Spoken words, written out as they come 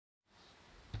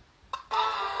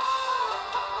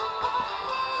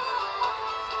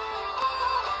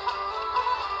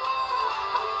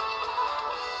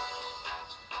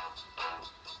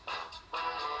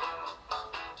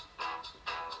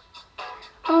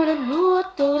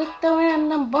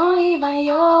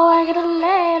voivaio,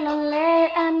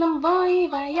 agrelelole, annan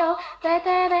voivaio,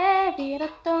 vedere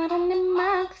virattoinen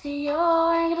maksio,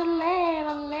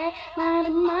 agrelelole,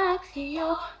 naiden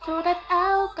maksio, tuudet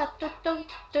aukattu,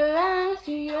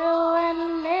 tyttöäsio,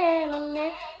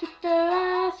 agrelelole,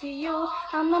 tyttöäsio,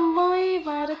 annan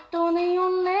voivarattu, niin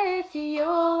on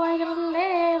lesio,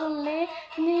 agrelelole,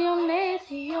 niin on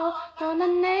lesio,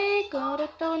 toinen ei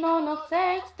korottu, non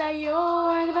sexta jo,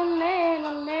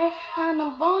 agrelelole,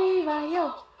 annan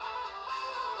voivaio.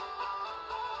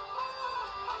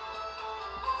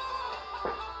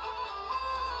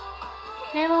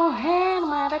 Nevo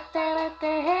helma,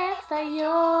 rette hestä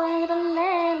jo,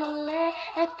 agrelelole,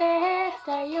 ette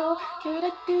hestä jo,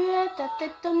 työtä,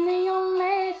 tetto niin on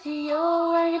lesio,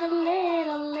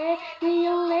 agrelelole,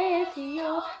 niin on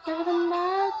lesio, näytän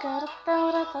nälkärtä,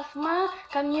 rasas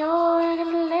makan jo,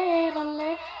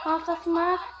 agrelelole, rasas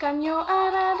makan jo,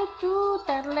 aradu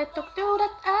tuutarle,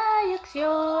 tuudet ajaks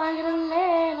jo,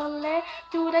 agrelelole,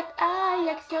 tuudet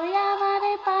ajaks jo, ja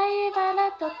vare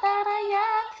päivällä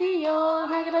totarajaksi jo,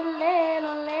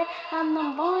 agrelelole,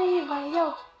 annan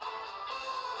voivaio.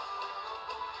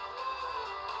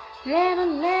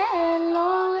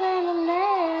 Relolelo,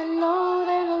 relolelo,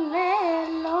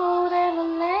 relolelo,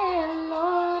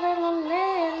 relolelo,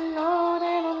 relolelo,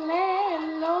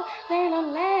 relolelo,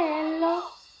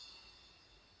 relolelo.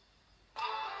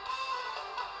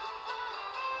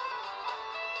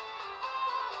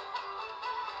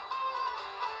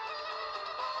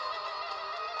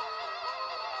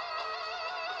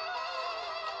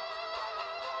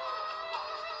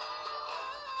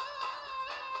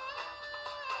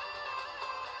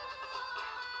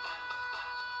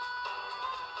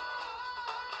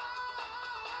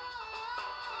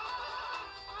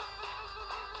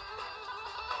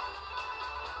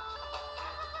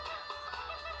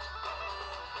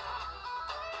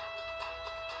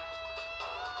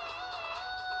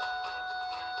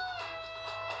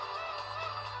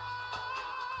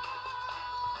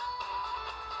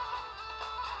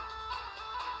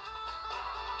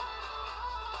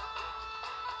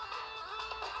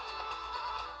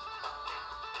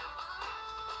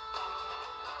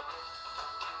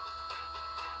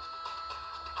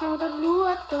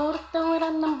 Luonut,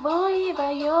 annan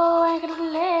voivaio,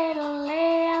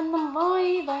 agrelelole, annan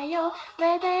voivaio,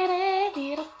 vedere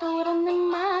virattoinen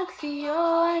maksio,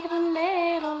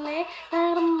 agrelelole,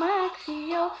 naiden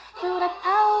maksio, tuudet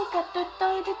aukattu,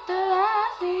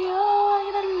 tyttöäsio,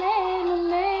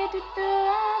 agrelelole,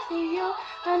 tyttöäsio,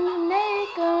 annan ei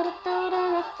korottu,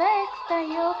 no sexta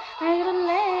jo,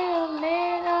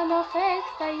 agrelelole, no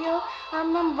sexta jo,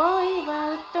 annan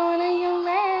voivarattoinen jo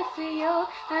lesio,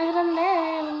 agrelelole.